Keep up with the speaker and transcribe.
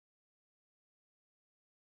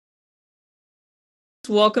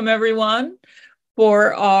Welcome everyone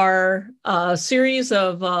for our series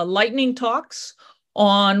of lightning talks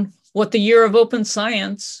on what the Year of Open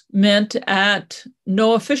Science meant at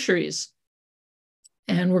NOAA Fisheries.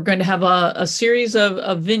 And we're going to have a series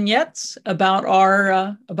of vignettes about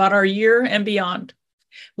our year and beyond.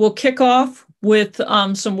 We'll kick off with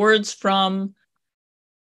some words from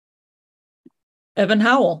Evan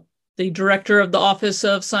Howell, the Director of the Office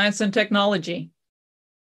of Science and Technology.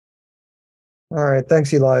 All right,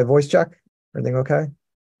 thanks, Eli. Voice check. Everything okay?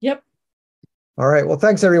 Yep. All right, well,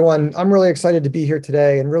 thanks, everyone. I'm really excited to be here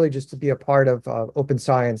today and really just to be a part of open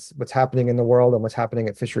science, what's happening in the world and what's happening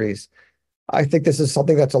at fisheries. I think this is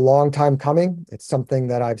something that's a long time coming. It's something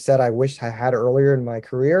that I've said I wish I had earlier in my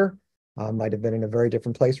career. Might have been in a very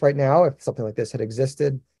different place right now if something like this had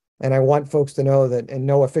existed. And I want folks to know that in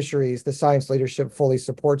NOAA Fisheries, the science leadership fully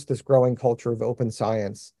supports this growing culture of open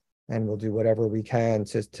science, and we'll do whatever we can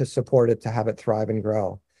to support it, to have it thrive and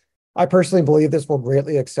grow. I personally believe this will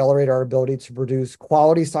greatly accelerate our ability to produce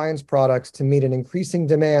quality science products to meet an increasing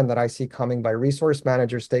demand that I see coming by resource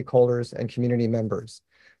managers, stakeholders, and community members.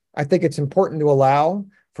 I think it's important to allow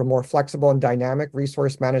for more flexible and dynamic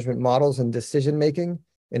resource management models and decision-making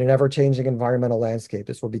in an ever-changing environmental landscape.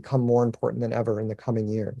 This will become more important than ever in the coming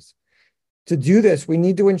years. To do this, we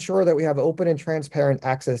need to ensure that we have open and transparent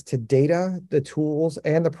access to data, the tools,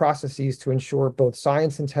 and the processes to ensure both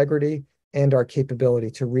science integrity and our capability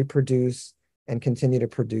to reproduce and continue to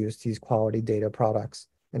produce these quality data products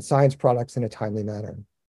and science products in a timely manner.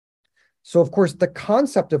 So, of course, the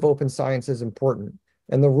concept of open science is important,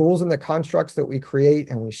 and the rules and the constructs that we create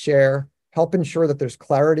and we share help ensure that there's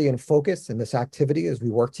clarity and focus in this activity as we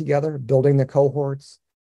work together, building the cohorts,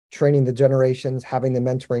 training the generations, having the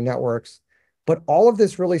mentoring networks. But all of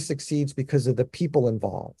this really succeeds because of the people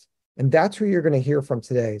involved. And that's who you're going to hear from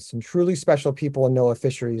today, some truly special people in NOAA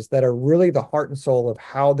Fisheries that are really the heart and soul of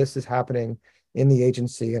how this is happening in the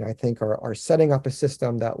agency, and I think are setting up a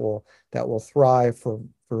system that will thrive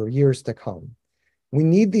for years to come. We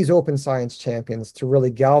need these open science champions to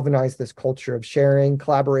really galvanize this culture of sharing,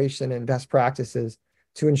 collaboration, and best practices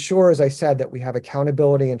to ensure, as I said, that we have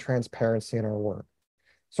accountability and transparency in our work.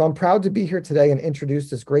 So I'm proud to be here today and introduce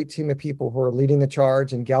this great team of people who are leading the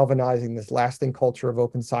charge and galvanizing this lasting culture of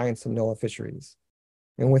open science in NOAA Fisheries.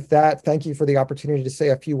 And with that, thank you for the opportunity to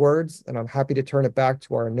say a few words, and I'm happy to turn it back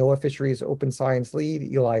to our NOAA Fisheries Open Science lead,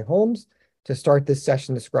 Eli Holmes, to start this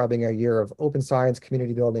session describing our year of open science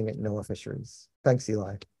community building at NOAA Fisheries. Thanks,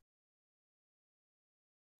 Eli.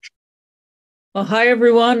 Well, hi,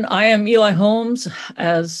 everyone. I am Eli Holmes.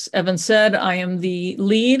 As Evan said, I am the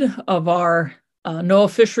lead of our NOAA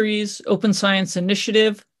Fisheries Open Science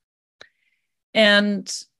Initiative.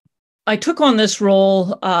 And I took on this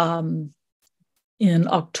role in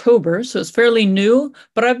October, so it's fairly new,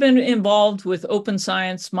 but I've been involved with open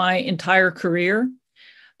science my entire career.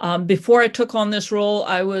 Before I took on this role,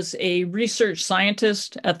 I was a research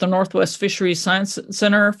scientist at the Northwest Fisheries Science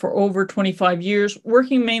Center for over 25 years,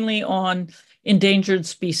 working mainly on endangered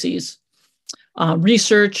species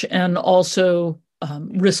research and also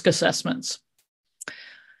risk assessments.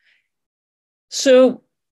 So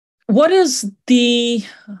what is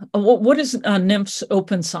NIMF's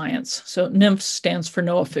open science? So NIMF stands for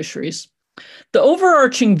NOAA Fisheries. The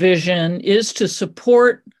overarching vision is to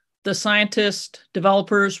support the scientists,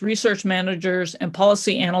 developers, research managers, and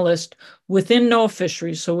policy analysts within NOAA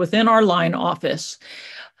Fisheries, so within our line office,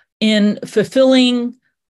 in fulfilling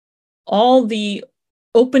all the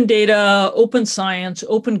open data, open science,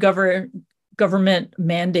 open government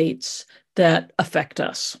mandates that affect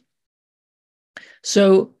us.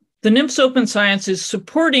 So the NIMF's open science is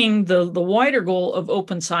supporting the wider goal of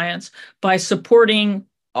open science by supporting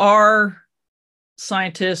our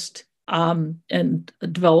scientists and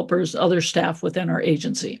developers, other staff within our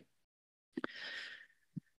agency.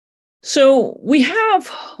 So we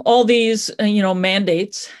have all these,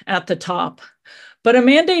 mandates at the top, but a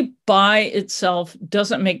mandate by itself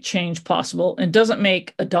doesn't make change possible and doesn't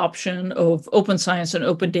make adoption of open science and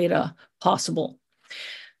open data possible.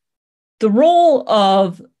 The role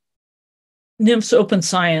of NIMF's open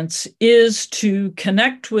science is to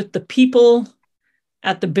connect with the people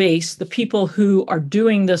at the base, the people who are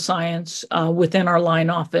doing the science within our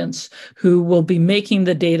line office, who will be making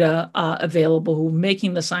the data available, who are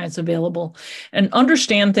making the science available, and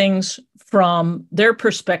understand things from their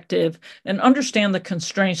perspective and understand the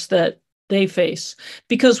constraints that they face.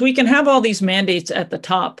 Because we can have all these mandates at the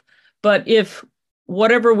top, but if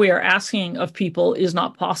whatever we are asking of people is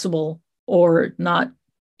not possible or not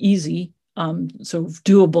easy, so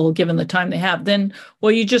doable given the time they have, then,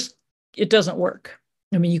 well, it doesn't work.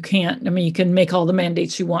 I mean, you can't. I mean, you can make all the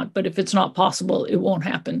mandates you want, but if it's not possible, it won't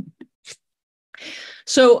happen.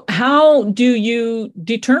 So how do you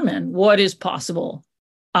determine what is possible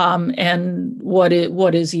and what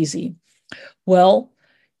is easy? Well,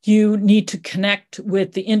 you need to connect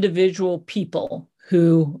with the individual people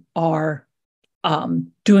who are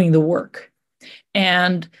doing the work.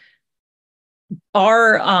 And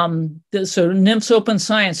so NIMS Open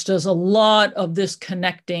Science does a lot of this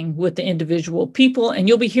connecting with the individual people, and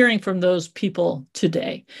you'll be hearing from those people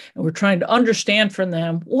today. And we're trying to understand from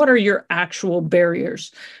them, what are your actual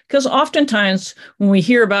barriers? Because oftentimes when we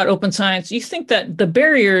hear about open science, you think that the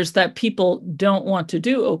barriers that people don't want to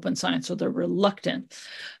do open science, so they're reluctant.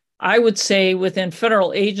 I would say within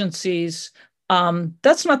federal agencies,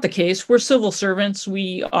 that's not the case. We're civil servants.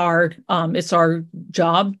 It's our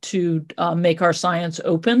job to make our science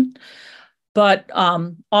open. But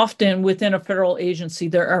often within a federal agency,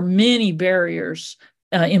 there are many barriers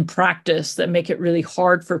in practice that make it really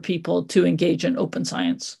hard for people to engage in open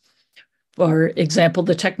science. For example,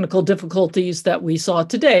 the technical difficulties that we saw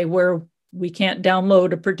today, where we can't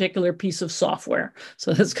download a particular piece of software.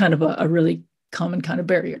 So that's kind of a really common kind of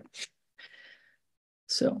barrier.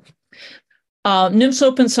 So NIMS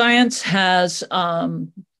Open Science has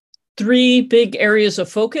three big areas of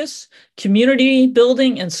focus: community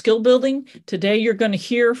building and skill building. Today, you're going to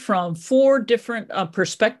hear from 4 different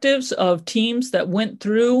perspectives of teams that went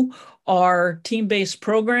through our team-based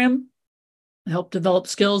program, helped develop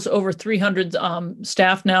skills. Over 300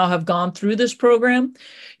 staff now have gone through this program.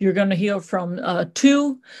 You're going to hear from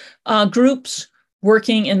 2 groups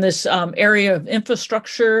working in this area of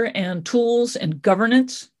infrastructure and tools and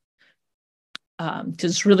governance.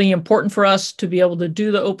 Because it's really important for us to be able to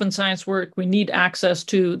do the open science work. We need access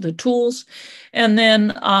to the tools. And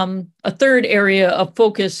then a third area of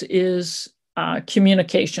focus is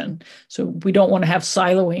communication. So we don't want to have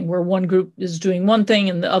siloing where one group is doing one thing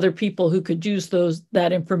and the other people who could use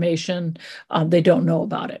that information, they don't know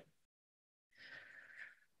about it.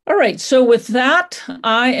 All right, so with that,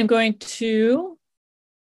 I am going to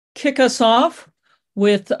kick us off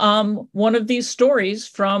with one of these stories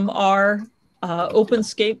from our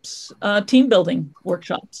OpenScapes team building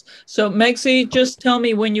workshops. So Megzi, just tell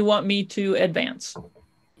me when you want me to advance.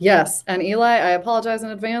 Yes, and Eli, I apologize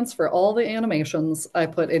in advance for all the animations I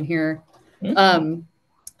put in here.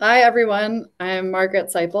 Hi, everyone. I'm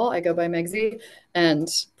Margaret Seipel. I go by Megzi, and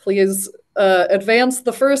please advance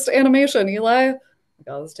the first animation, Eli.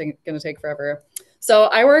 Oh, this is going to take forever. So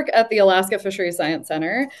I work at the Alaska Fisheries Science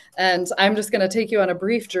Center, and I'm just going to take you on a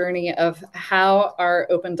brief journey of how our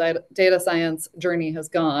open data science journey has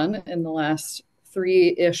gone in the last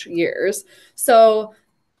 3-ish years. So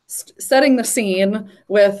setting the scene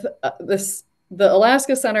with the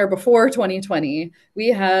Alaska Center before 2020, we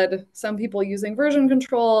had some people using version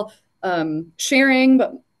control, sharing,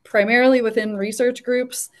 but primarily within research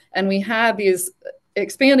groups, and we had these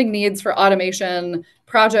expanding needs for automation,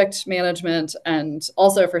 project management, and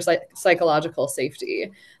also for psychological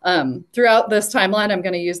safety. Throughout this timeline, I'm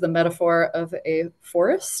going to use the metaphor of a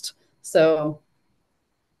forest. So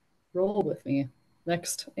roll with me.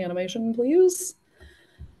 Next animation, please.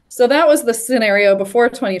 So that was the scenario before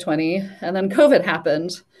 2020, and then COVID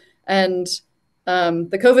happened. And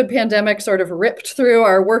the COVID pandemic sort of ripped through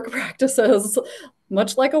our work practices,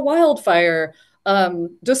 much like a wildfire,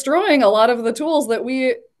 destroying a lot of the tools that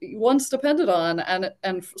we once depended on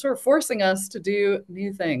and sort of forcing us to do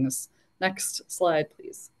new things. Next slide,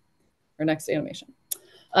 please, or next animation.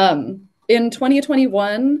 In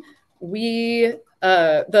 2021,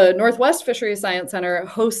 the Northwest Fisheries Science Center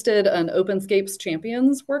hosted an OpenScapes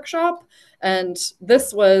Champions workshop. And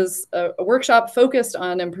this was a workshop focused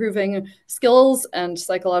on improving skills and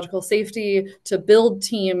psychological safety to build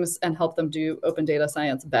teams and help them do open data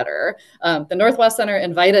science better. The Northwest Center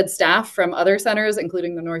invited staff from other centers,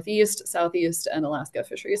 including the Northeast, Southeast, and Alaska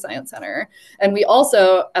Fisheries Science Center. And we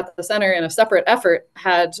also, at the center, in a separate effort,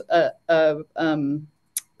 had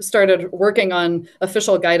started working on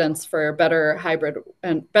official guidance for better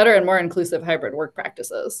and more inclusive hybrid work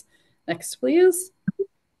practices. Next, please.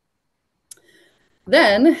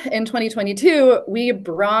 Then in 2022, we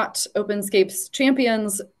brought OpenScapes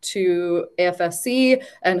Champions to AFSC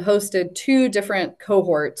and hosted 2 different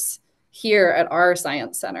cohorts here at our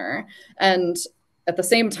science center. And at the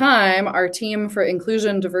same time, our team for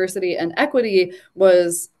inclusion, diversity, and equity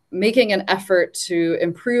was making an effort to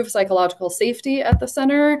improve psychological safety at the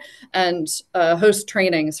center and host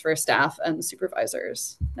trainings for staff and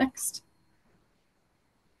supervisors. Next.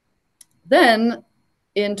 Then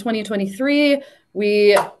in 2023,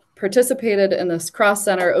 we participated in this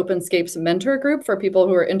cross-center OpenScapes mentor group for people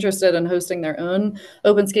who are interested in hosting their own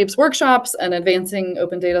OpenScapes workshops and advancing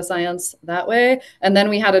open data science that way. And then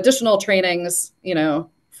we had additional trainings, you know,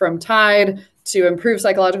 from TIDE to improve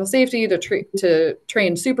psychological safety, to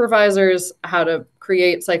train supervisors how to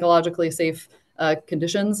create psychologically safe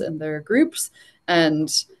conditions in their groups. And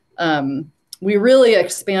we really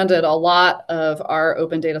expanded a lot of our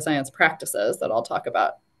open data science practices that I'll talk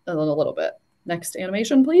about in a little bit. Next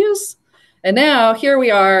animation, please. And now here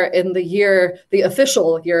we are in the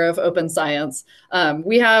official year of open science.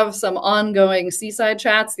 We have some ongoing seaside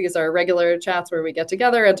chats. These are regular chats where we get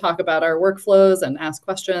together and talk about our workflows and ask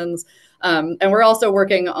questions. And we're also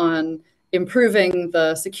working on improving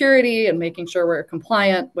the security and making sure we're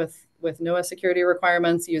compliant with NOAA security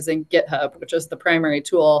requirements using GitHub, which is the primary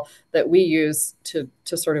tool that we use to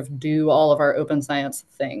sort of do all of our open science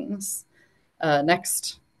things.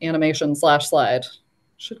 Next animation / slide.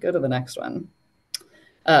 Should go to the next one.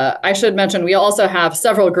 I should mention, we also have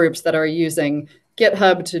several groups that are using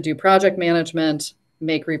GitHub to do project management,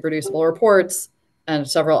 make reproducible reports, and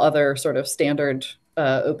several other sort of standard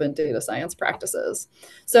open data science practices.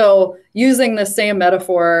 So using the same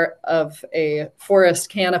metaphor of a forest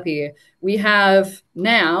canopy, we have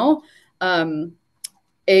now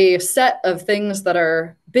a set of things that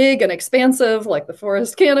are big and expansive, like the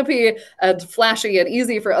forest canopy, and flashy and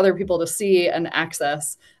easy for other people to see and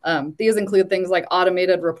access. These include things like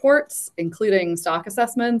automated reports, including stock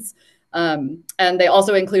assessments, and they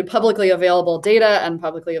also include publicly available data and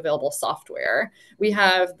publicly available software. We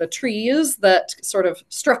have the trees that sort of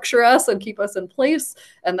structure us and keep us in place,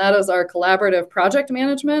 and that is our collaborative project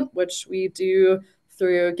management, which we do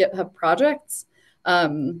through GitHub projects.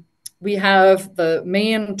 We have the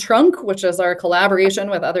main trunk, which is our collaboration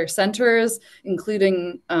with other centers,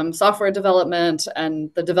 including software development and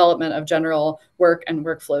the development of general work and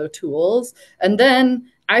workflow tools. And then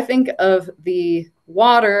I think of the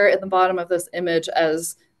water at the bottom of this image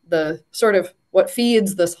as the sort of what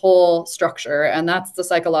feeds this whole structure. And that's the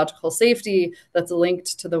psychological safety that's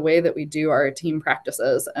linked to the way that we do our team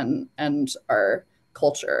practices and our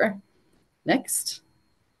culture. Next.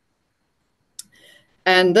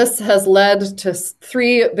 And this has led to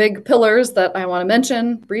 3 big pillars that I want to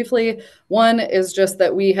mention briefly. One is just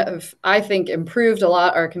that we have, I think, improved a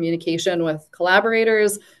lot our communication with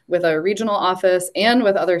collaborators, with our regional office, and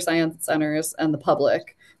with other science centers and the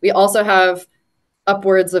public. We also have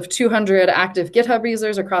upwards of 200 active GitHub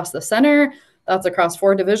users across the center. That's across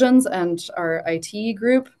 4 divisions and our IT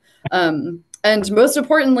group. And most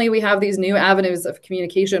importantly, we have these new avenues of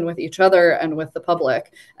communication with each other and with the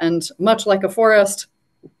public. And much like a forest,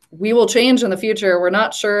 we will change in the future. We're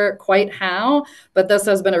not sure quite how, but this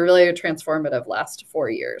has been a really transformative last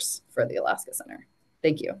 4 years for the Alaska Center.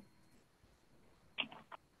 Thank you.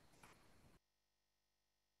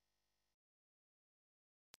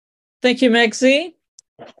 Thank you, Megzi.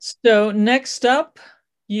 So next up,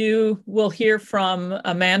 you will hear from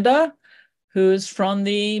Amanda, who's from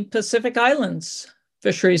the Pacific Islands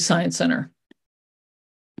Fisheries Science Center.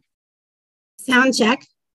 Sound check.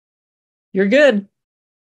 You're good.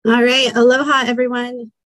 All right. Aloha,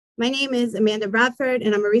 everyone. My name is Amanda Bradford,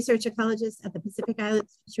 and I'm a research ecologist at the Pacific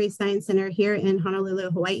Islands Fisheries Science Center here in Honolulu,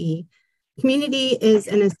 Hawaii. Community is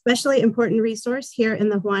an especially important resource here in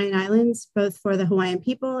the Hawaiian Islands, both for the Hawaiian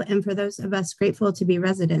people and for those of us grateful to be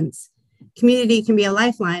residents. Community can be a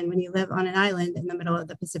lifeline when you live on an island in the middle of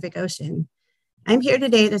the Pacific Ocean. I'm here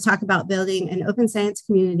today to talk about building an open science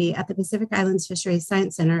community at the Pacific Islands Fisheries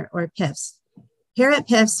Science Center, or PIFS. Here at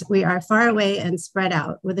PIFS, we are far away and spread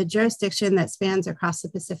out with a jurisdiction that spans across the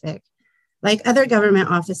Pacific. Like other government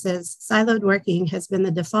offices, siloed working has been the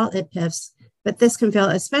default at PIFS, but this can feel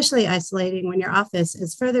especially isolating when your office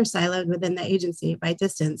is further siloed within the agency by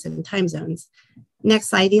distance and time zones. Next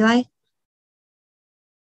slide, Eli.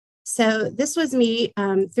 So this was me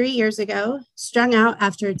 3 years ago, strung out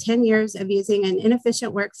after 10 years of using an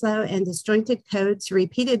inefficient workflow and disjointed code to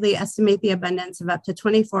repeatedly estimate the abundance of up to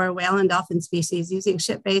 24 whale and dolphin species using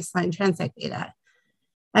ship-based line transect data.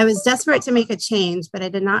 I was desperate to make a change, but I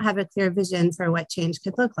did not have a clear vision for what change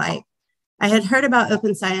could look like. I had heard about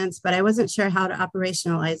open science, but I wasn't sure how to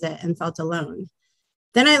operationalize it and felt alone.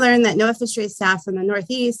 Then I learned that NOAA Fisheries staff from the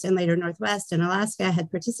Northeast and later Northwest and Alaska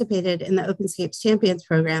had participated in the OpenScapes Champions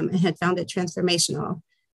program and had found it transformational.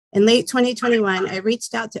 In late 2021, I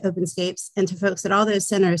reached out to OpenScapes and to folks at all those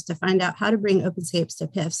centers to find out how to bring OpenScapes to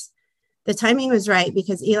PIFS. The timing was right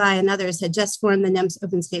because Eli and others had just formed the NEMS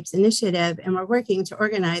OpenScapes initiative and were working to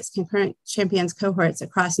organize concurrent Champions cohorts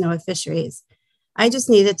across NOAA Fisheries. I just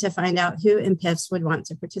needed to find out who in PIFS would want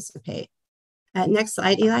to participate. Next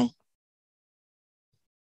slide, Eli.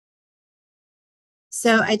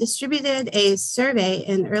 So I distributed a survey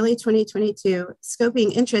in early 2022,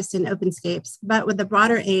 scoping interest in OpenScapes, but with the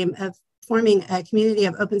broader aim of forming a community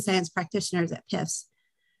of open science practitioners at PIFs.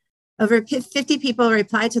 Over 50 people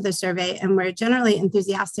replied to the survey and were generally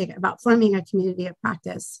enthusiastic about forming a community of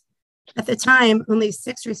practice. At the time, only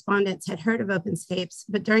 6 respondents had heard of OpenScapes,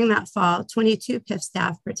 but during that fall, 22 PIF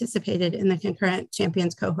staff participated in the concurrent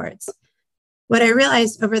Champions cohorts. What I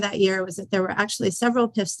realized over that year was that there were actually several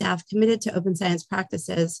PIF staff committed to open science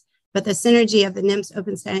practices, but the synergy of the NIMS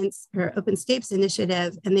Open Science or OpenScapes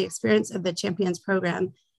initiative and the experience of the Champions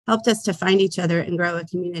program helped us to find each other and grow a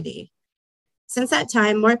community. Since that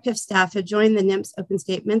time, more PIF staff have joined the NIMS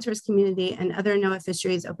OpenScape Mentors community and other NOAA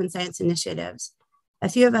Fisheries open science initiatives. A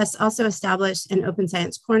few of us also established an Open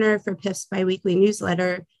Science Corner for PIF's biweekly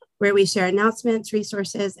newsletter, where we share announcements,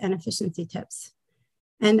 resources, and efficiency tips.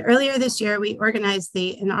 And earlier this year, we organized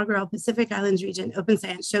the inaugural Pacific Islands Region Open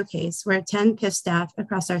Science Showcase, where 10 PIF staff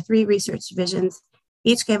across our 3 research divisions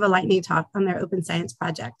each gave a lightning talk on their open science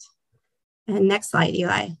project. And next slide,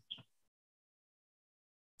 Eli.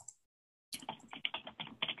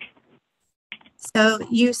 So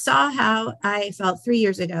you saw how I felt 3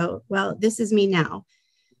 years ago. Well, this is me now.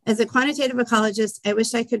 As a quantitative ecologist, I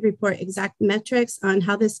wish I could report exact metrics on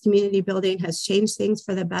how this community building has changed things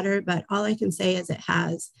for the better, but all I can say is it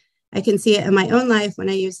has. I can see it in my own life when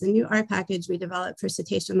I use the new R package we developed for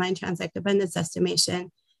cetacean line transect abundance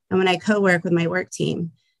estimation, and when I co-work with my work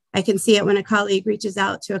team. I can see it when a colleague reaches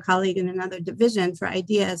out to a colleague in another division for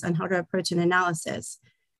ideas on how to approach an analysis.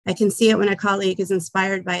 I can see it when a colleague is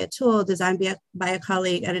inspired by a tool designed by a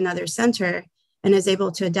colleague at another center and is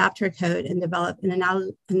able to adapt her code and develop an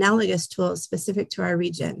analogous tool specific to our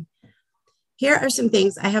region. Here are some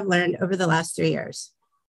things I have learned over the last 3 years.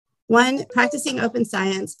 1, practicing open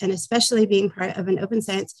science and especially being part of an open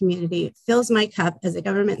science community fills my cup as a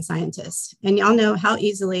government scientist. And y'all know how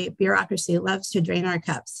easily bureaucracy loves to drain our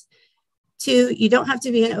cups. 2, you don't have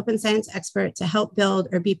to be an open science expert to help build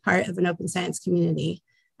or be part of an open science community.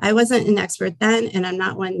 I wasn't an expert then, and I'm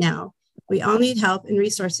not one now. We all need help and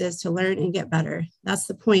resources to learn and get better. That's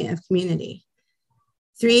the point of community.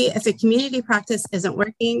 3, if a community practice isn't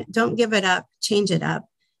working, don't give it up, change it up.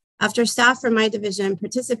 After staff from my division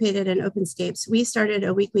participated in OpenScapes, we started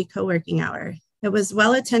a weekly co-working hour. It was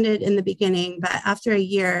well attended in the beginning, but after a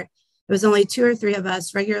year, it was only 2 or 3 of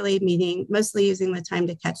us regularly meeting, mostly using the time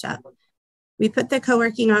to catch up. We put the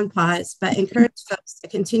co-working on pause, but encouraged folks to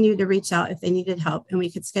continue to reach out if they needed help, and we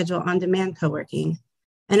could schedule on-demand co-working.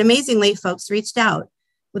 And amazingly, folks reached out.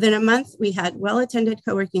 Within a month, we had well-attended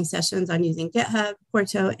co-working sessions on using GitHub,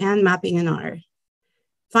 Porto, and mapping in R.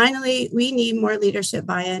 Finally, we need more leadership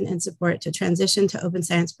buy-in and support to transition to open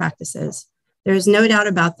science practices. There is no doubt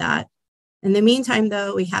about that. In the meantime,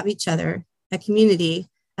 though, we have each other, a community,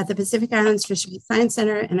 at the Pacific Islands Fisheries Science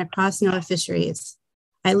Center and across NOAA Fisheries.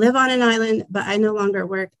 I live on an island, but I no longer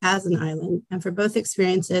work as an island. And for both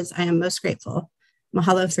experiences, I am most grateful.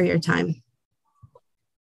 Mahalo for your time.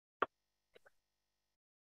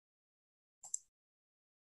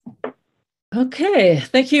 Okay,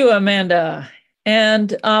 thank you, Amanda.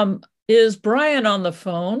 And is Brian on the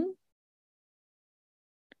phone?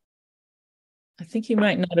 I think he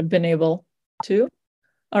might not have been able to.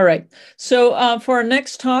 All right. So for our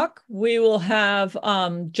next talk, we will have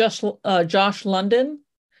Josh London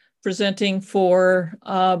presenting for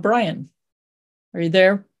Brian. Are you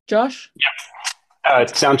there, Josh? Yeah.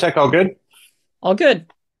 Sound check, all good? All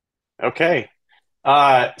good. Okay.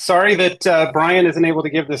 Sorry that Brian isn't able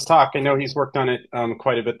to give this talk. I know he's worked on it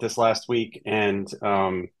quite a bit this last week, and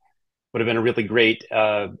would have been a really great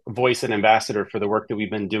voice and ambassador for the work that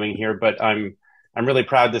we've been doing here. But I'm really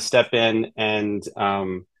proud to step in and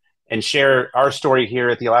share our story here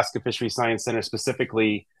at the Alaska Fisheries Science Center,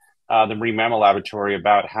 specifically the Marine Mammal Laboratory,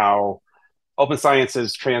 about how open science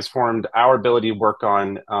has transformed our ability to work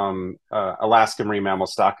on Alaska marine mammal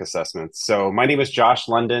stock assessments. So my name is Josh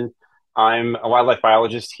London. I'm a wildlife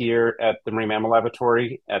biologist here at the Marine Mammal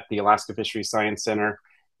Laboratory at the Alaska Fisheries Science Center.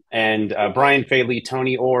 And Brian Faley,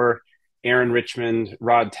 Tony Orr, Aaron Richmond,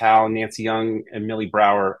 Rod Tao, Nancy Young, and Millie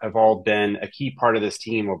Brower have all been a key part of this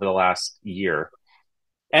team over the last year.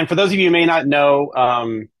 And for those of you who may not know,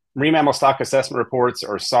 Marine Mammal Stock Assessment Reports,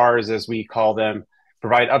 or SARs as we call them,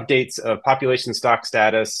 provide updates of population stock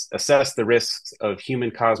status, assess the risks of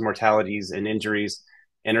human-caused mortalities and injuries,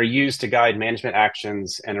 and are used to guide management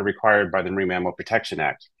actions and are required by the Marine Mammal Protection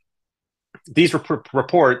Act. These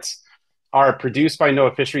reports are produced by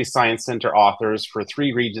NOAA Fisheries Science Center authors for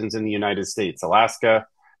 3 regions in the United States: Alaska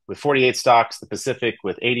with 48 stocks, the Pacific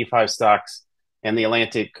with 85 stocks, and the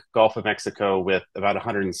Atlantic Gulf of Mexico with about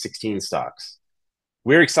 116 stocks.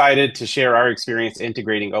 We're excited to share our experience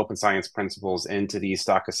integrating open science principles into these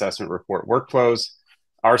stock assessment report workflows.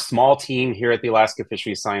 Our small team here at the Alaska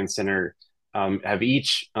Fisheries Science Center have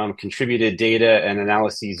each contributed data and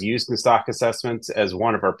analyses used in stock assessments as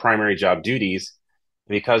one of our primary job duties,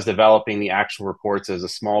 because developing the actual reports is a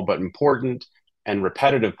small but important and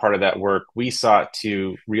repetitive part of that work. We sought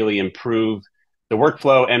to really improve the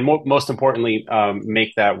workflow and most importantly,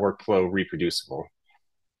 make that workflow reproducible.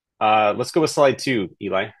 Let's go with slide 2,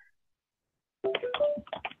 Eli.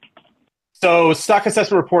 So stock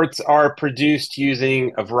assessment reports are produced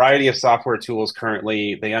using a variety of software tools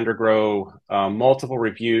currently. They undergo multiple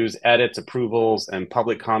reviews, edits, approvals, and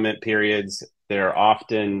public comment periods. They're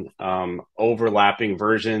often overlapping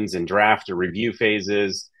versions in draft or review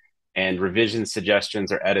phases, and revision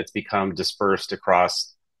suggestions or edits become dispersed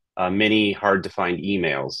across many hard-to-find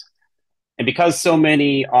emails. And because so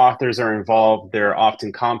many authors are involved, there are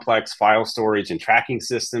often complex file storage and tracking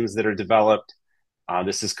systems that are developed.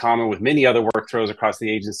 This is common with many other workflows across the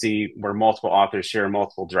agency, where multiple authors share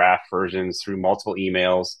multiple draft versions through multiple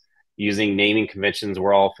emails using naming conventions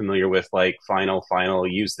we're all familiar with, like final, final,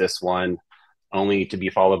 use this one, only to be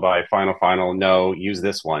followed by final, final, no, use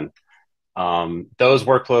this one. Those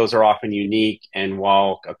workflows are often unique, and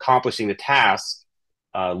while accomplishing the task,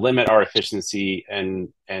 limit our efficiency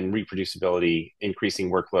and reproducibility, increasing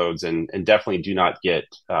workloads, and definitely do not get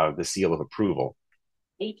the seal of approval.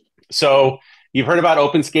 So you've heard about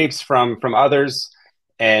OpenScapes from others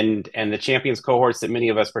and the champions cohorts that many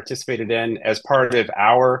of us participated in. As part of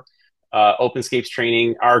our OpenScapes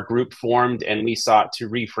training, our group formed and we sought to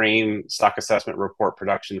reframe stock assessment report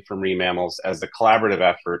production for marine mammals as a collaborative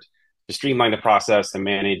effort to streamline the process and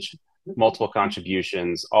manage multiple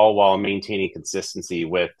contributions, all while maintaining consistency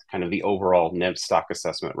with kind of the overall NIMS stock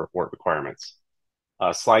assessment report requirements.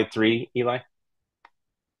 Slide 3, Eli.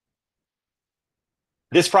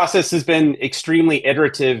 This process has been extremely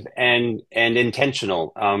iterative and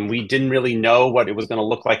intentional. We didn't really know what it was going to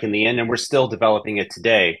look like in the end, and we're still developing it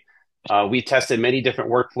today. We tested many different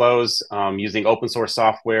workflows using open source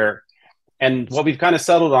software. And what we've kind of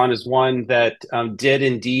settled on is one that did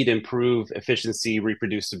indeed improve efficiency,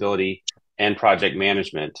 reproducibility, and project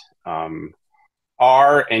management.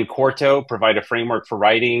 R and Quarto provide a framework for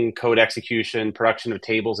writing, code execution, production of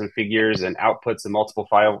tables and figures, and outputs in multiple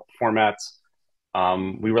file formats.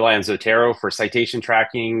 We rely on Zotero for citation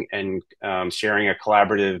tracking and sharing a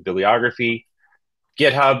collaborative bibliography.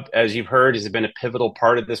 GitHub, as you've heard, has been a pivotal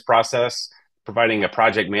part of this process, providing a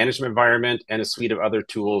project management environment and a suite of other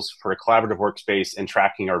tools for a collaborative workspace and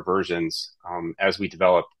tracking our versions as we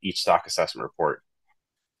develop each stock assessment report.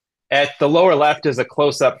 At the lower left is a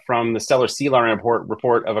close-up from the Stellar Sea Lion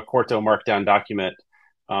report of a Quarto Markdown document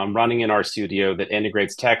running in RStudio that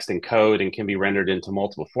integrates text and code and can be rendered into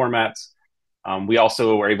multiple formats. We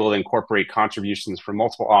also were able to incorporate contributions from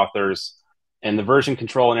multiple authors, and the version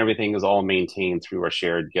control and everything is all maintained through our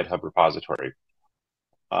shared GitHub repository.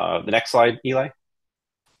 The next slide, Eli.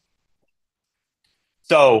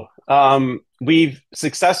 So we've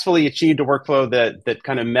successfully achieved a workflow that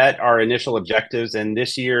kind of met our initial objectives. And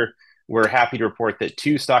this year, we're happy to report that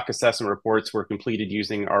 2 stock assessment reports were completed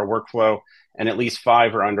using our workflow, and at least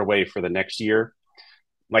 5 are underway for the next year.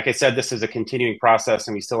 Like I said, this is a continuing process,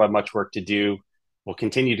 and we still have much work to do. We'll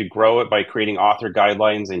continue to grow it by creating author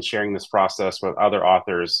guidelines and sharing this process with other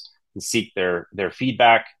authors and seek their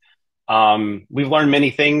feedback. We've learned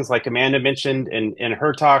many things, like Amanda mentioned in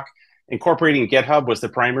her talk. Incorporating GitHub was the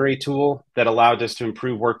primary tool that allowed us to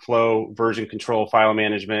improve workflow, version control, file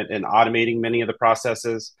management, and automating many of the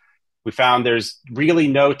processes. We found there's really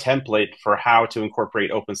no template for how to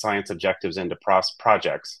incorporate open science objectives into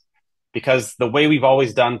projects. Because the way we've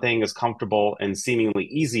always done things is comfortable and seemingly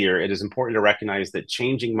easier, it is important to recognize that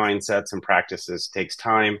changing mindsets and practices takes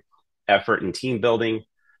time, effort, and team building.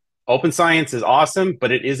 Open science is awesome,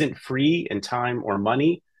 but it isn't free in time or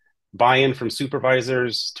money. Buy-in from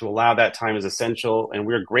supervisors to allow that time is essential, and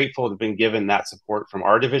we're grateful to have been given that support from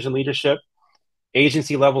our division leadership.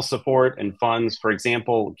 Agency level support and funds, for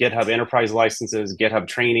example, GitHub enterprise licenses, GitHub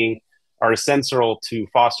training, are essential to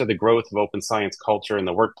foster the growth of open science culture in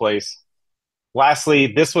the workplace. Lastly,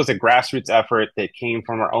 this was a grassroots effort that came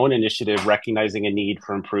from our own initiative, recognizing a need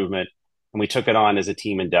for improvement, and we took it on as a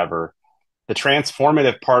team endeavor. The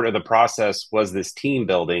transformative part of the process was this team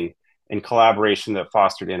building and collaboration that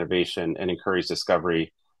fostered innovation and encouraged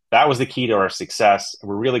discovery. That was the key to our success.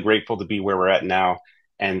 We're really grateful to be where we're at now,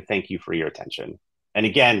 and thank you for your attention. And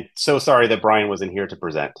again, so sorry that Brian wasn't here to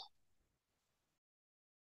present.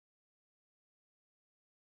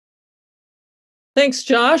 Thanks,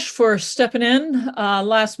 Josh, for stepping in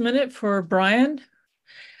last minute for Brian.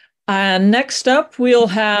 Next up, we'll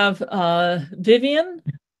have Vivian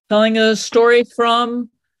telling a story from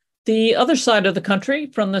the other side of the country,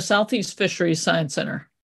 from the Southeast Fisheries Science Center.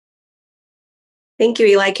 Thank you,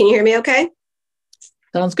 Eli. Can you hear me okay?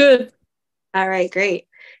 Sounds good. All right, great.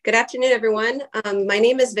 Good afternoon, everyone. My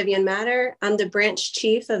name is Vivian Matter. I'm the branch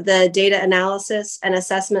chief of the Data Analysis and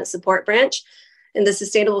Assessment Support Branch in the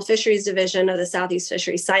Sustainable Fisheries Division of the Southeast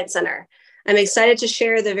Fisheries Science Center. I'm excited to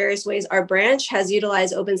share the various ways our branch has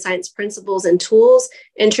utilized open science principles and tools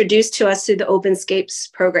introduced to us through the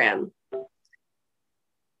OpenScapes program.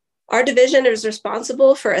 Our division is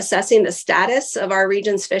responsible for assessing the status of our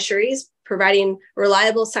region's fisheries, providing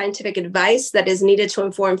reliable scientific advice that is needed to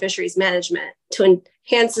inform fisheries management, to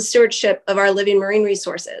enhance the stewardship of our living marine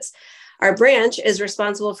resources. Our branch is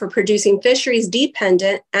responsible for producing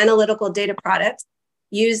fisheries-dependent analytical data products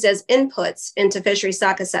used as inputs into fishery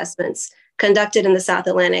stock assessments conducted in the South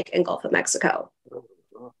Atlantic and Gulf of Mexico.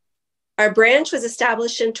 Our branch was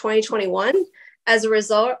established in 2021 as a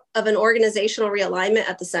result of an organizational realignment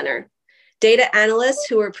at the center. Data analysts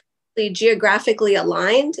who were previously geographically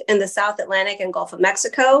aligned in the South Atlantic and Gulf of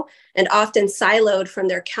Mexico and often siloed from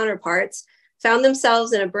their counterparts found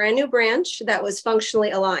themselves in a brand new branch that was functionally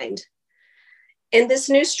aligned. In this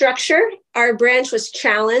new structure, our branch was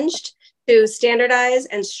challenged to standardize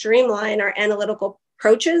and streamline our analytical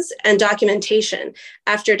approaches and documentation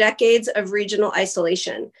after decades of regional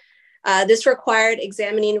isolation. This required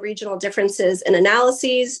examining regional differences in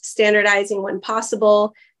analyses, standardizing when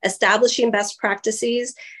possible, establishing best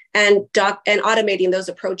practices, and automating those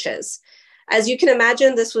approaches. As you can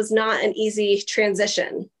imagine, this was not an easy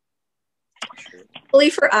transition. Luckily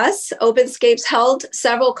for us, OpenScapes held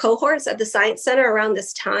several cohorts at the Science Center around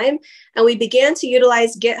this time, and we began to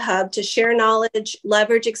utilize GitHub to share knowledge,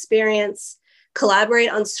 leverage experience, collaborate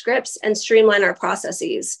on scripts, and streamline our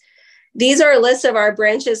processes. These are a list of our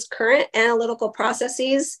branch's current analytical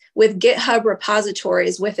processes with GitHub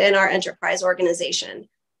repositories within our enterprise organization.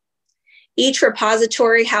 Each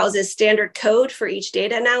repository houses standard code for each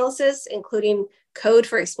data analysis, including code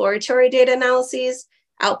for exploratory data analyses,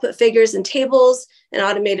 output figures and tables, and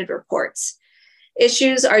automated reports.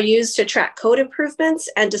 Issues are used to track code improvements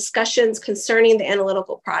and discussions concerning the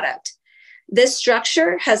analytical product. This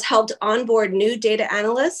structure has helped onboard new data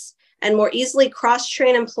analysts and more easily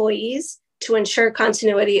cross-train employees to ensure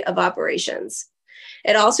continuity of operations.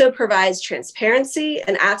 It also provides transparency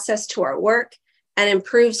and access to our work and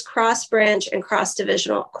improves cross-branch and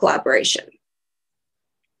cross-divisional collaboration.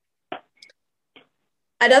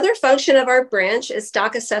 Another function of our branch is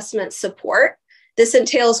stock assessment support. This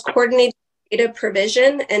entails coordinating data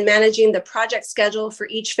provision and managing the project schedule for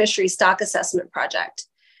each fishery stock assessment project.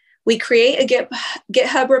 We create a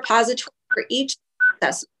GitHub repository for each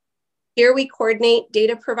assessment. Here we coordinate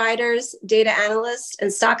data providers, data analysts,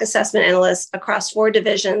 and stock assessment analysts across 4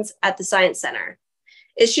 divisions at the Science Center.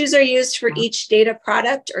 Issues are used for each data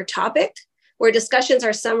product or topic, where discussions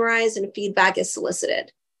are summarized and feedback is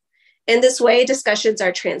solicited. In this way, discussions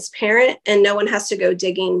are transparent and no one has to go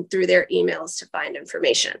digging through their emails to find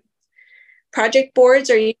information. Project boards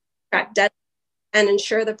are used to track deadlines and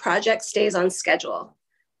ensure the project stays on schedule.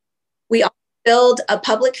 We also build a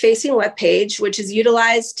public-facing webpage, which is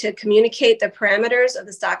utilized to communicate the parameters of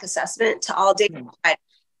the stock assessment to all data providers,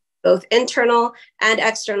 both internal and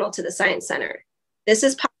external to the Science Center. This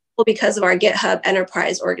is possible because of our GitHub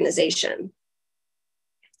enterprise organization.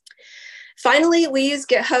 Finally, we use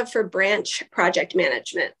GitHub for branch project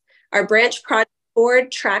management. Our branch project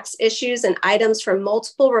board tracks issues and items from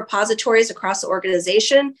multiple repositories across the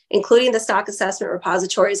organization, including the stock assessment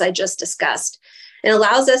repositories I just discussed. It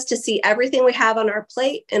allows us to see everything we have on our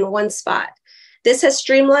plate in one spot. This has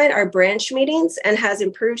streamlined our branch meetings and has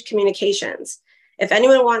improved communications. If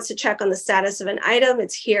anyone wants to check on the status of an item,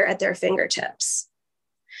 it's here at their fingertips.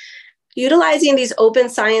 Utilizing these open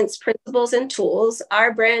science principles and tools,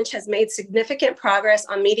 our branch has made significant progress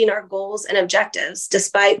on meeting our goals and objectives,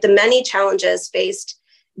 despite the many challenges faced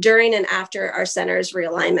during and after our center's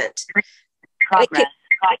realignment.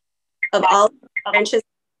 Of all branches,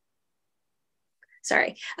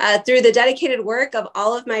 through the dedicated work of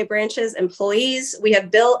all of my branch's employees, we have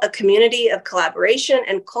built a community of collaboration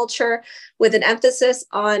and culture with an emphasis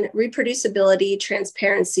on reproducibility,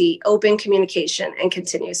 transparency, open communication, and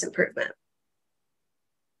continuous improvement.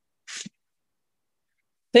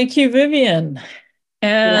 Thank you, Vivian.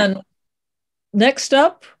 And next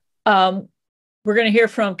up, we're going to hear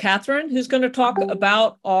from Catherine, who's going to talk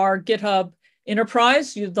about our GitHub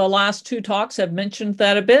Enterprise. The last 2 talks have mentioned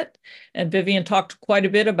that a bit, and Vivian talked quite a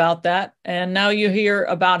bit about that. And now you hear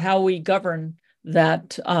about how we govern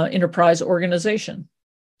that enterprise organization.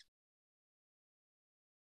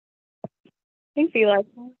 Thanks, Eli.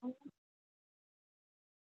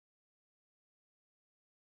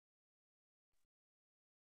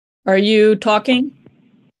 Are you talking?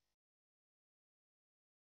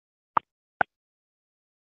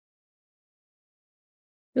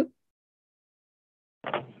 Oop.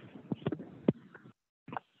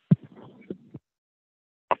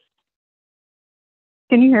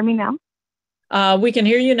 Can you hear me now? We can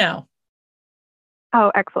hear you now.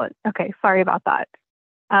 Oh, excellent. Okay, sorry about that.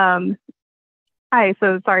 Hi,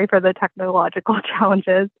 so sorry for the technological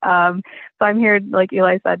challenges. So I'm here, like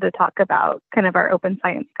Eli said, to talk about kind of our open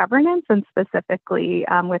science governance and specifically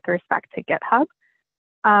with respect to GitHub.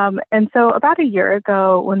 And so about a year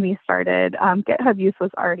ago when we started, GitHub use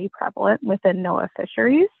was already prevalent within NOAA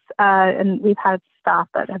Fisheries, and we've had staff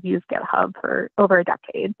that have used GitHub for over a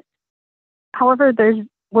decade. However, there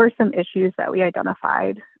were some issues that we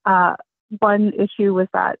identified. One issue was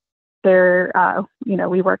that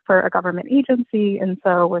we work for a government agency, and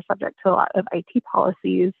so we're subject to a lot of IT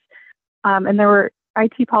policies. And there were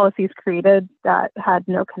IT policies created that had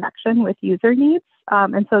no connection with user needs.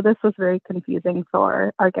 And so this was very confusing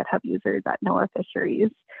for our GitHub users at NOAA Fisheries.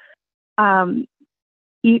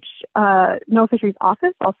 Each NOAA Fisheries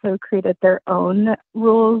office also created their own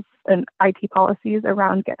rules and IT policies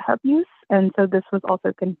around GitHub use. And so this was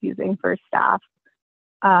also confusing for staff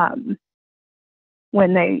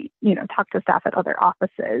when they, talk to staff at other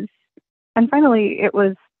offices. And finally, it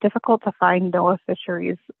was difficult to find NOAA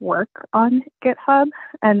Fisheries work on GitHub.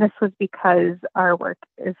 And this was because our work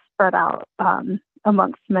is spread out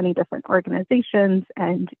amongst many different organizations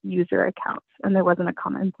and user accounts, and there wasn't a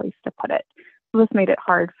common place to put it. So this made it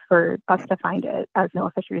hard for us to find it as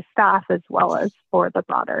NOAA Fisheries staff, as well as for the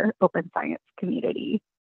broader open science community.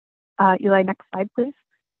 Eli, next slide, please.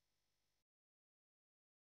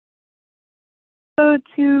 So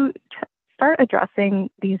to start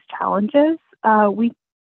addressing these challenges, we,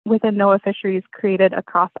 within NOAA Fisheries, created a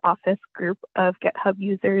cross-office group of GitHub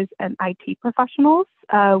users and IT professionals.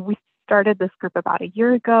 We started this group about a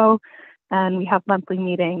year ago, and we have monthly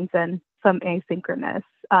meetings and some asynchronous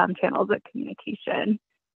channels of communication.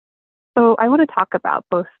 So I want to talk about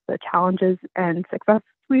both the challenges and success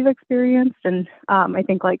we've experienced. And I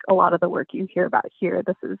think like a lot of the work you hear about here,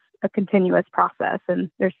 this is a continuous process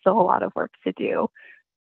and there's still a lot of work to do.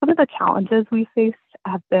 Some of the challenges we faced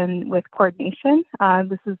have been with coordination.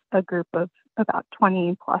 This is a group of about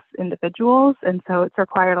 20 plus individuals. And so it's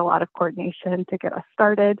required a lot of coordination to get us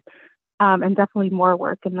started and definitely more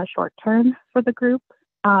work in the short term for the group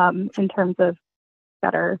in terms of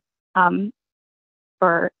better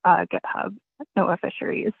for GitHub, NOAA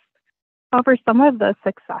Fisheries. However, some of the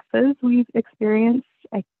successes we've experienced,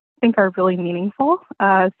 I think, are really meaningful.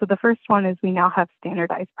 So the first one is we now have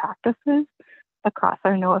standardized practices across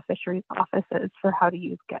our NOAA Fisheries offices for how to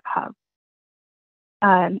use GitHub.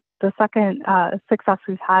 And the second success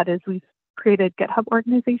we've had is we've created GitHub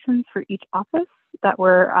organizations for each office that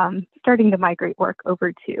we're starting to migrate work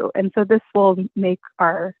over to. And so this will make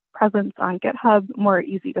our presence on GitHub more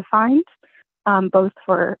easy to find, both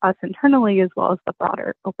for us internally as well as the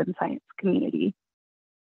broader open science community.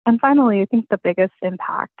 And finally, I think the biggest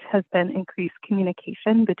impact has been increased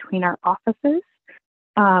communication between our offices,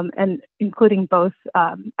 and including both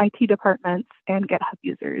IT departments and GitHub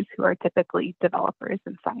users who are typically developers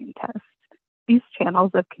and scientists. These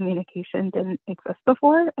channels of communication didn't exist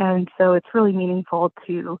before, and so it's really meaningful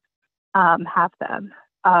to have them.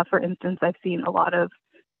 For instance, I've seen a lot of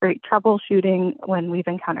great troubleshooting when we've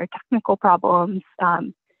encountered technical problems,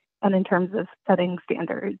 and in terms of setting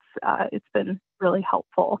standards, it's been really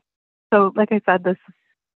helpful. So like I said, this is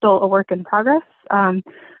still a work in progress,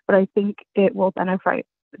 but I think it will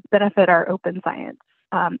benefit our open science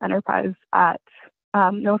enterprise at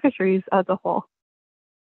NOAA Fisheries as a whole.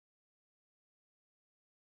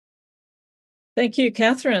 Thank you,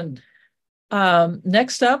 Catherine.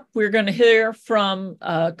 Next up, we're going to hear from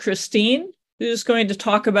Christine, who's going to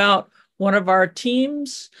talk about one of our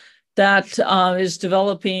teams that is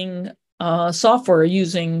developing software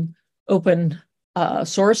using open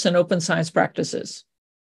source and open science practices.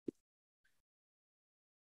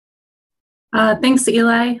 Thanks,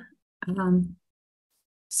 Eli. I'm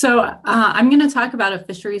going to talk about a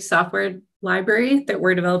fisheries software library that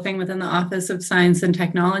we're developing within the Office of Science and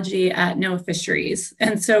Technology at NOAA Fisheries.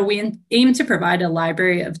 And so we aim to provide a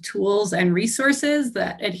library of tools and resources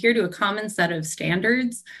that adhere to a common set of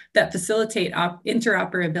standards that facilitate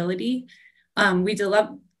interoperability. We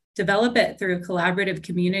develop it through a collaborative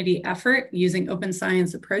community effort using open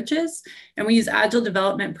science approaches, and we use agile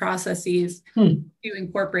development processes to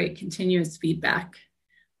incorporate continuous feedback.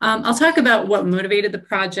 I'll talk about what motivated the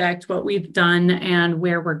project, what we've done, and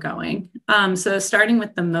where we're going. So starting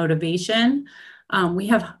with the motivation, we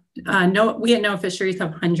at NOAA Fisheries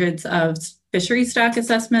have hundreds of fishery stock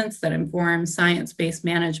assessments that inform science-based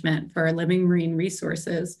management for living marine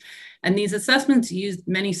resources. And these assessments use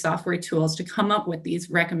many software tools to come up with these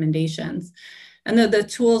recommendations. And though the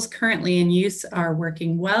tools currently in use are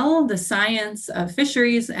working well, the science of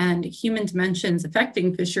fisheries and human dimensions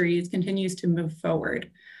affecting fisheries continues to move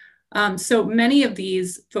forward. So many of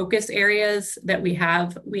these focus areas that we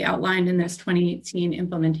outlined in this 2018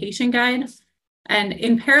 implementation guide. And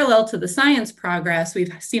in parallel to the science progress,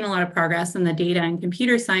 we've seen a lot of progress in the data and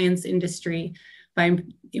computer science industry by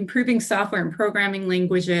improving software and programming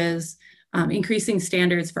languages, increasing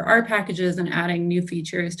standards for R packages, and adding new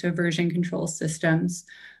features to version control systems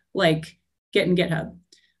like Git and GitHub.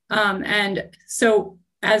 And so,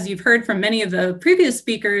 as you've heard from many of the previous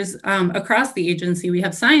speakers across the agency, we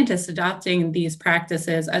have scientists adopting these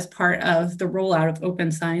practices as part of the rollout of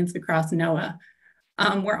open science across NOAA.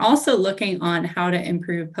 We're also looking on how to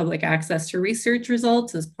improve public access to research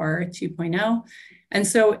results as PAR 2.0. And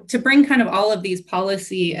so to bring kind of all of these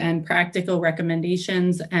policy and practical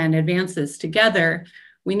recommendations and advances together,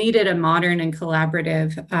 we needed a modern and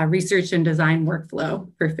collaborative research and design workflow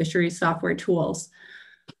for fisheries software tools.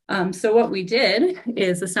 So what we did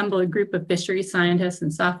is assemble a group of fisheries scientists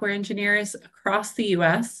and software engineers across the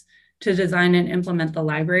US to design and implement the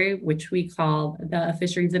library, which we call the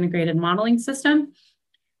Fisheries Integrated Modeling System.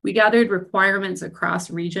 We gathered requirements across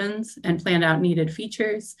regions and planned out needed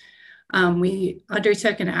features. We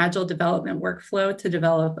undertook an agile development workflow to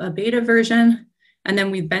develop a beta version, and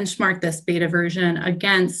then we benchmarked this beta version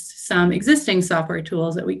against some existing software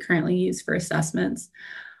tools that we currently use for assessments.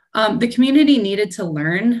 The community needed to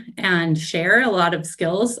learn and share a lot of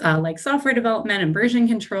skills like software development and version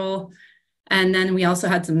control. And then we also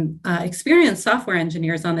had some experienced software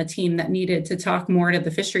engineers on the team that needed to talk more to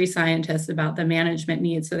the fishery scientists about the management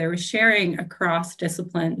needs. So they were sharing across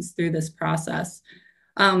disciplines through this process.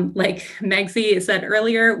 Like Megzi said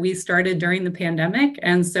earlier, we started during the pandemic.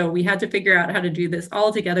 And so we had to figure out how to do this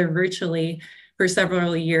all together virtually for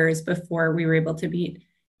several years before we were able to meet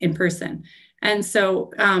in person. And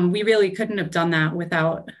so we really couldn't have done that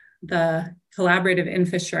without the collaborative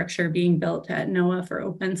infrastructure being built at NOAA for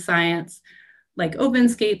open science, like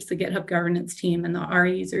OpenScapes, the GitHub governance team, and the R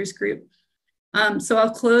users group. So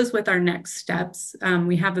I'll close with our next steps.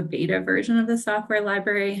 We have a beta version of the software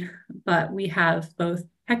library, but we have both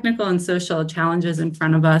technical and social challenges in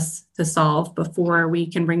front of us to solve before we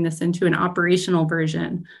can bring this into an operational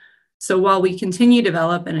version. So while we continue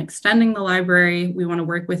develop and extending the library, we want to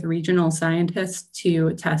work with regional scientists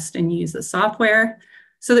to test and use the software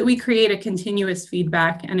so that we create a continuous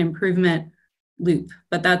feedback and improvement loop.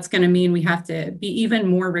 But that's going to mean we have to be even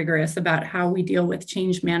more rigorous about how we deal with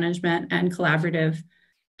change management and collaborative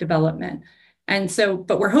development. And so,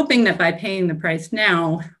 but we're hoping that by paying the price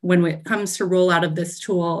now, when it comes to roll out of this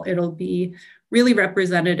tool, it'll be really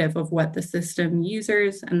representative of what the system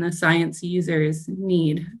users and the science users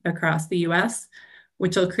need across the US,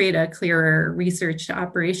 which will create a clearer research to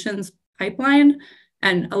operations pipeline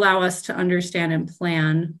and allow us to understand and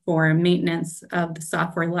plan for maintenance of the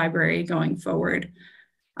software library going forward.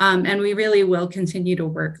 And we really will continue to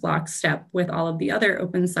work lockstep with all of the other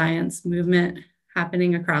open science movement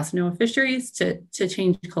happening across NOAA Fisheries to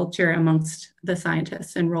change culture amongst the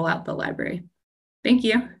scientists and roll out the library. Thank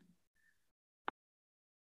you.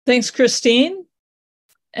 Thanks, Christine.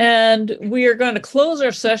 And we are going to close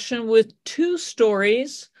our session with two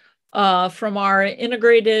stories from our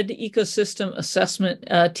integrated ecosystem assessment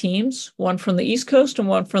teams, one from the East Coast and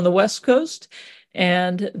one from the West Coast.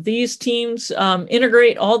 And these teams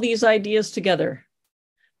integrate all these ideas together.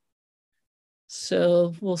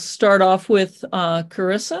 So we'll start off with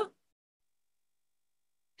Carissa. All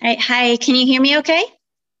right, hi, can you hear me okay?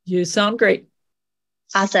 You sound great.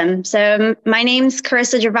 Awesome. So my name's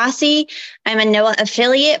Carissa Gervasi. I'm a NOAA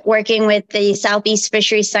affiliate working with the Southeast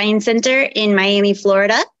Fisheries Science Center in Miami,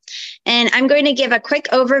 Florida. And I'm going to give a quick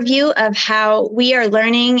overview of how we are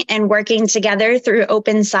learning and working together through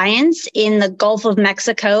open science in the Gulf of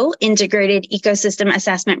Mexico Integrated Ecosystem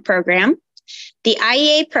Assessment Program. The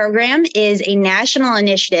IEA program is a national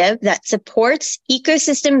initiative that supports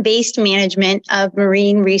ecosystem-based management of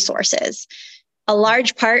marine resources. A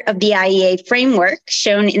large part of the IEA framework,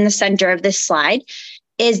 shown in the center of this slide,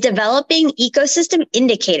 is developing ecosystem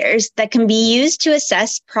indicators that can be used to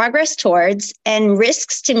assess progress towards and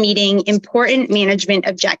risks to meeting important management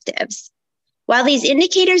objectives. While these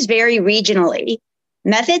indicators vary regionally,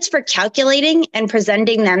 methods for calculating and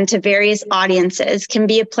presenting them to various audiences can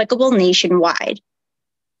be applicable nationwide.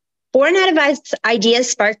 Born out of ideas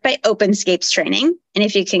sparked by OpenScapes training, and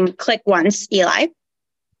if you can click once, Eli,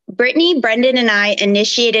 Brittany, Brendan, and I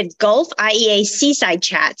initiated Gulf IEA Seaside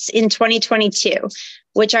Chats in 2022,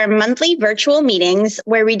 which are monthly virtual meetings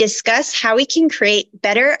where we discuss how we can create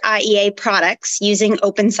better IEA products using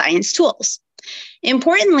open science tools.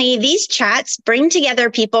 Importantly, these chats bring together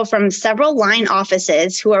people from several line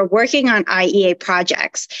offices who are working on IEA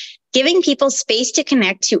projects, giving people space to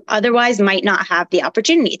connect who otherwise might not have the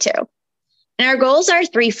opportunity to. And our goals are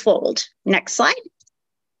threefold. Next slide.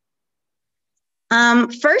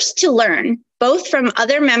 First, to learn, both from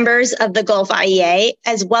other members of the Gulf IEA,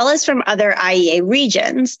 as well as from other IEA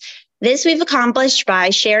regions. This we've accomplished by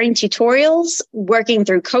sharing tutorials, working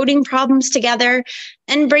through coding problems together,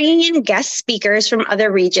 and bringing in guest speakers from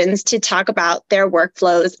other regions to talk about their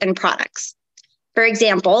workflows and products. For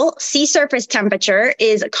example, sea surface temperature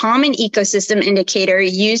is a common ecosystem indicator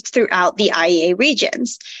used throughout the IEA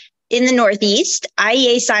regions. In the Northeast,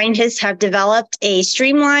 IEA scientists have developed a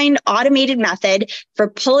streamlined automated method for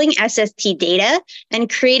pulling SST data and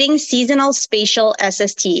creating seasonal spatial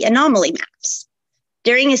SST anomaly maps.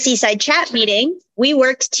 During a Seaside Chat meeting, we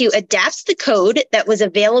worked to adapt the code that was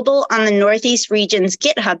available on the Northeast region's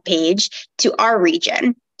GitHub page to our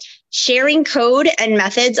region. Sharing code and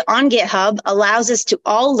methods on GitHub allows us to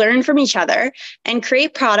all learn from each other and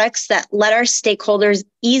create products that let our stakeholders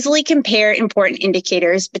easily compare important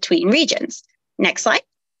indicators between regions. Next slide.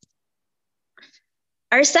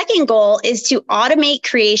 Our second goal is to automate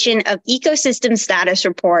creation of ecosystem status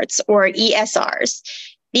reports, or ESRs.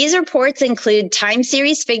 These reports include time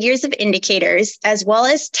series figures of indicators, as well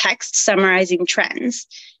as text summarizing trends.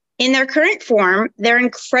 In their current form, they're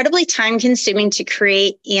incredibly time-consuming to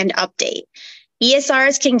create and update.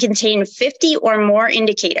 ESRs can contain 50 or more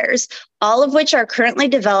indicators, all of which are currently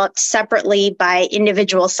developed separately by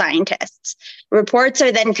individual scientists. Reports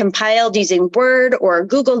are then compiled using Word or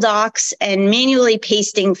Google Docs and manually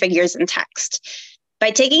pasting figures and text. By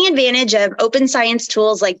taking advantage of open science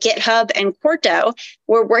tools like GitHub and Quarto,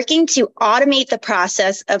 we're working to automate the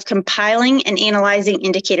process of compiling and analyzing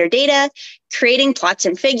indicator data, creating plots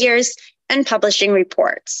and figures, and publishing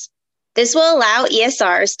reports. This will allow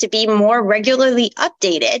ESRs to be more regularly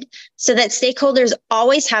updated so that stakeholders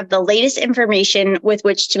always have the latest information with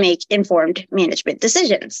which to make informed management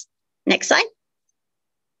decisions. Next slide.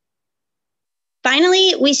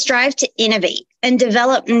 Finally, we strive to innovate and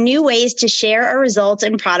develop new ways to share our results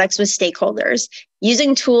and products with stakeholders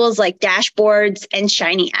using tools like dashboards and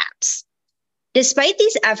shiny apps. Despite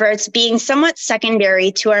these efforts being somewhat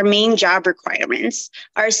secondary to our main job requirements,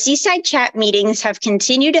 our Seaside Chat meetings have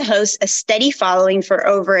continued to host a steady following for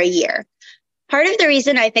over a year. Part of the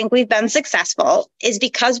reason I think we've been successful is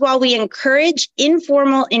because while we encourage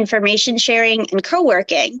informal information sharing and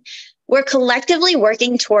co-working, we're collectively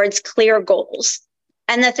working towards clear goals.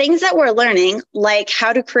 And the things that we're learning, like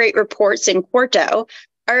how to create reports in Quarto,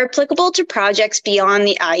 are applicable to projects beyond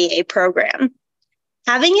the IEA program.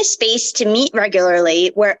 Having a space to meet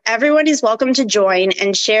regularly where everyone is welcome to join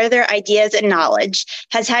and share their ideas and knowledge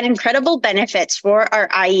has had incredible benefits for our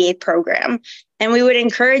IEA program. And we would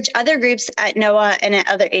encourage other groups at NOAA and at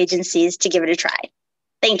other agencies to give it a try.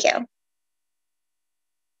 Thank you.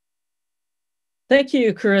 Thank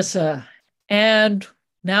you, Carissa. And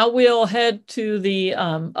now we'll head to the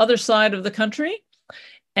other side of the country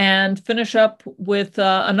and finish up with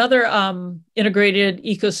another integrated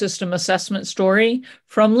ecosystem assessment story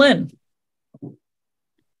from Lynn.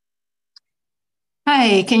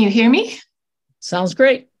 Hi, can you hear me? Sounds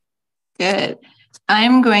great. Good.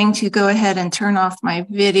 I'm going to go ahead and turn off my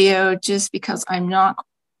video just because I'm not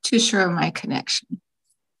too sure of my connection.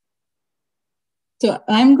 So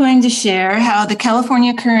I'm going to share how the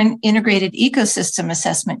California Current Integrated Ecosystem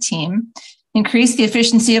Assessment Team increased the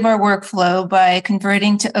efficiency of our workflow by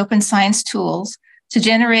converting to open science tools to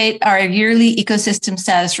generate our yearly ecosystem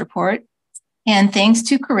status report. And thanks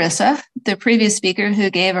to Carissa, the previous speaker,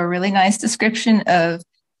 who gave a really nice description of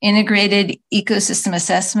integrated ecosystem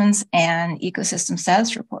assessments and ecosystem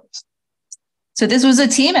status reports. So this was a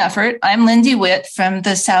team effort. I'm Lindy Witt from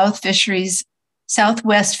the Southwest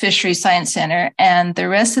Fisheries Science Center, and the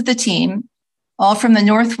rest of the team, all from the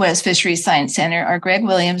Northwest Fisheries Science Center, are Greg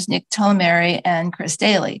Williams, Nick Tolomeri, and Chris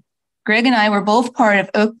Daly. Greg and I were both part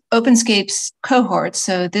of OpenScapes cohorts,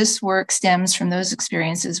 so this work stems from those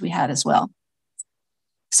experiences we had as well.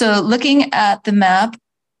 So looking at the map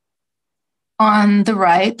on the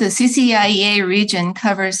right, the CCIEA region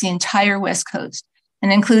covers the entire West Coast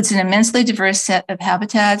and includes an immensely diverse set of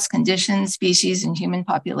habitats, conditions, species, and human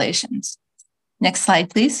populations. Next slide,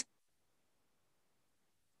 please.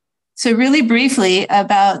 So really briefly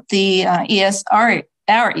about the ESR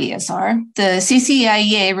our ESR, the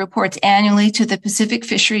CCIEA reports annually to the Pacific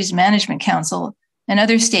Fisheries Management Council and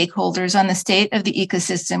other stakeholders on the state of the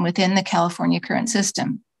ecosystem within the California current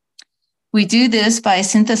system. We do this by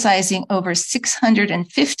synthesizing over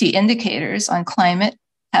 650 indicators on climate,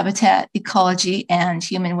 habitat, ecology, and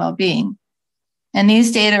human well-being. And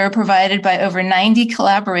these data are provided by over 90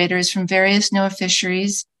 collaborators from various NOAA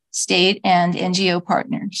Fisheries, state, and NGO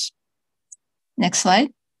partners. Next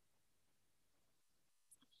slide.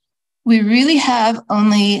 We really have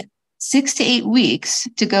only 6 to 8 weeks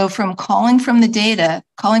to go from calling for the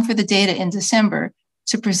data in December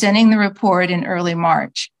to presenting the report in early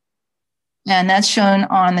March. And that's shown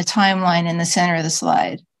on the timeline in the center of the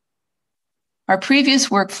slide. Our previous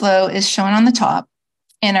workflow is shown on the top,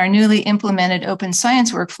 and our newly implemented open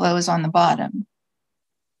science workflow is on the bottom.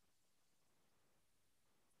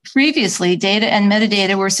 Previously, data and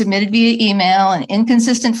metadata were submitted via email and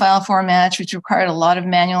inconsistent file formats, which required a lot of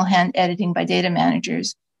manual hand editing by data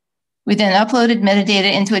managers. We then uploaded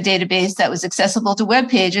metadata into a database that was accessible to web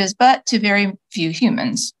pages, but to very few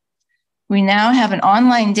humans. We now have an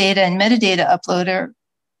online data and metadata uploader.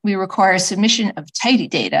 We require submission of tidy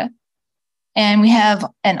data, and we have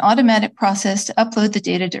an automatic process to upload the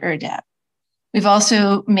data to ERDAP. We've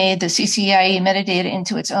also made the CCIE metadata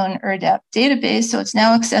into its own ERDAP database, so it's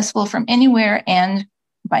now accessible from anywhere and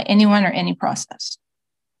by anyone or any process.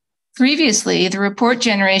 Previously, the report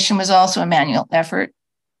generation was also a manual effort,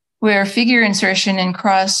 where figure insertion and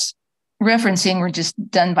cross-referencing were just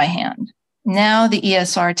done by hand. Now the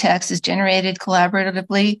ESR text is generated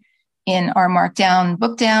collaboratively in our Markdown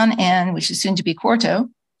bookdown, and which is soon to be Quarto,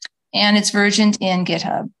 and it's versioned in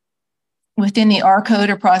GitHub. Within the R code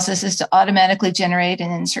are processes to automatically generate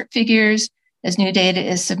and insert figures as new data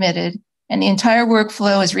is submitted, and the entire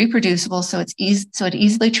workflow is reproducible, so it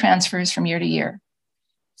easily transfers from year to year.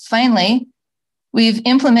 Finally, we've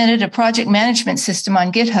implemented a project management system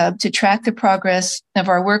on GitHub to track the progress of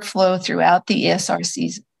our workflow throughout the ESR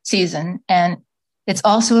season, and it's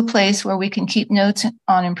also a place where we can keep notes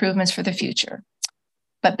on improvements for the future.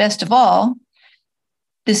 But best of all,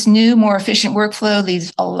 this new, more efficient workflow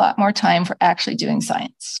leaves a lot more time for actually doing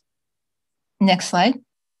science. Next slide.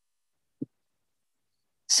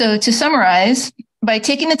 So to summarize, by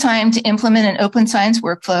taking the time to implement an open science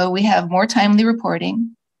workflow, we have more timely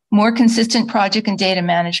reporting, more consistent project and data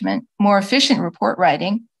management, more efficient report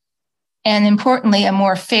writing, and importantly, a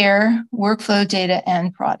more fair workflow data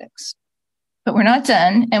and products. But we're not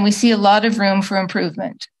done, and we see a lot of room for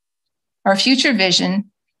improvement. Our future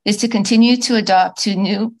vision is to continue to adopt to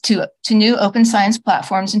new open science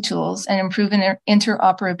platforms and tools and improve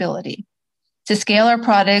interoperability, to scale our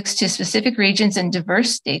products to specific regions and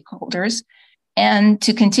diverse stakeholders, and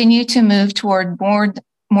to continue to move toward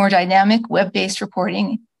more dynamic web-based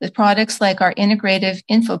reporting with products like our interactive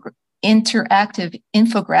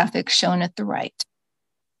infographics shown at the right.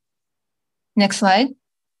 Next slide.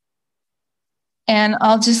 And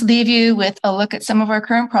I'll just leave you with a look at some of our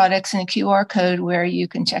current products and a QR code where you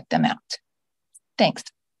can check them out. Thanks.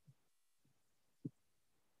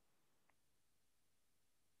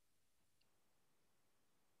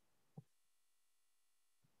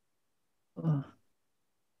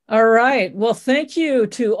 All right. Well, thank you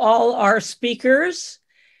to all our speakers.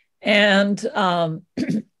 And kind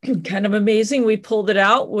of amazing, we pulled it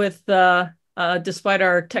out with, despite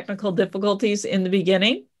our technical difficulties in the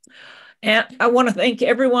beginning. And I want to thank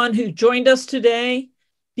everyone who joined us today.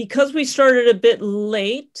 Because we started a bit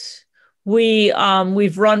late,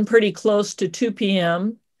 we've run pretty close to 2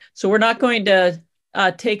 p.m. So we're not going to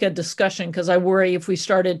take a discussion, because I worry if we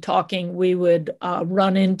started talking, we would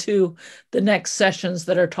run into the next sessions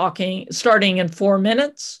that are starting in 4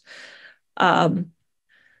 minutes.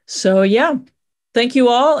 So yeah, thank you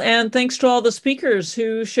all. And thanks to all the speakers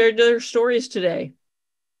who shared their stories today.